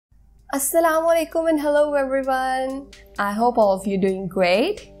Assalamualaikum and hello everyone. I hope all of you doing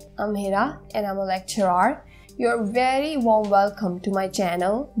great. I'm Hira and I'm a lecturer. You're very warm welcome to my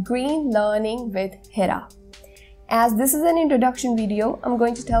channel Green Learning with Hira. As this is an introduction video, I'm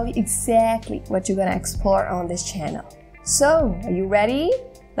going to tell you exactly what you're gonna explore on this channel. So, are you ready?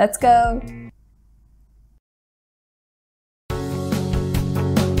 Let's go!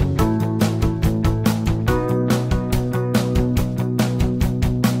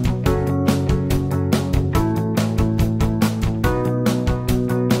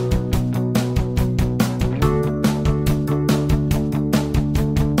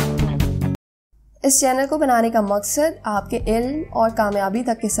 इस channel को बनाने का मकसद आपके इल्म और कामयाबी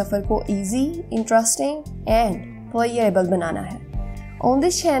तक के सफ़र को ईजी, इंटरेस्टिंग एंड प्लेयरेबल बनाना है. On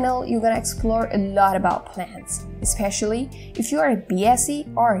this channel, you're gonna explore a lot about plants. Especially if you are a BSc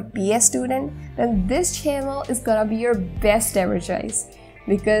or BS student, then this channel is gonna be your best ever choice.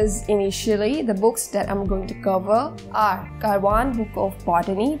 Because initially, the books that I'm going to cover are Guideline Book of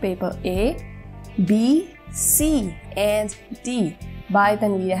Botany, Paper A, B, C, and D by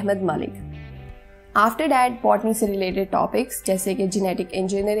Tanveer Ahmed Malik. After that, botany से related topics जैसे कि genetic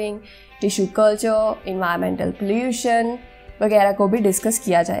engineering, tissue culture, environmental pollution वगैरह को भी discuss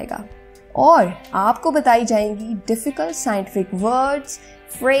किया जाएगा. और आपको बताई जाएंगी difficult scientific words,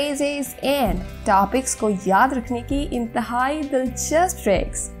 phrases and topics को याद रखने की इंतहाई दिलचस्प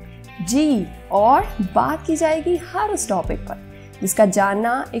ट्रिक्स. जी, और बात की जाएगी हर उस टॉपिक पर जिसका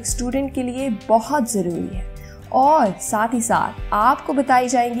जानना एक स्टूडेंट के लिए बहुत ज़रूरी है. और साथ ही साथ आपको बताई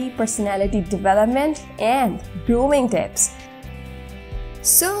जाएंगी personality development and grooming tips.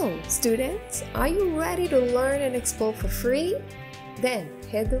 So, students, are you ready to learn and explore for free? Then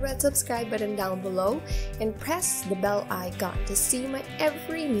hit the red subscribe button down below and press the bell icon to see my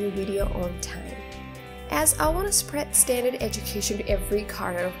every new video on time. As I want to spread standard education to every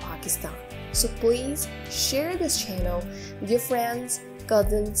corner of Pakistan, so please share this channel with your friends,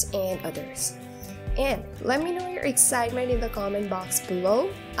 cousins, and others. And let me know your excitement in the comment box below.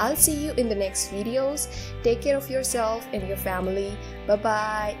 I'll see you in the next videos. Take care of yourself and your family. Bye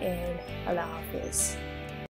bye and Allah Hafiz.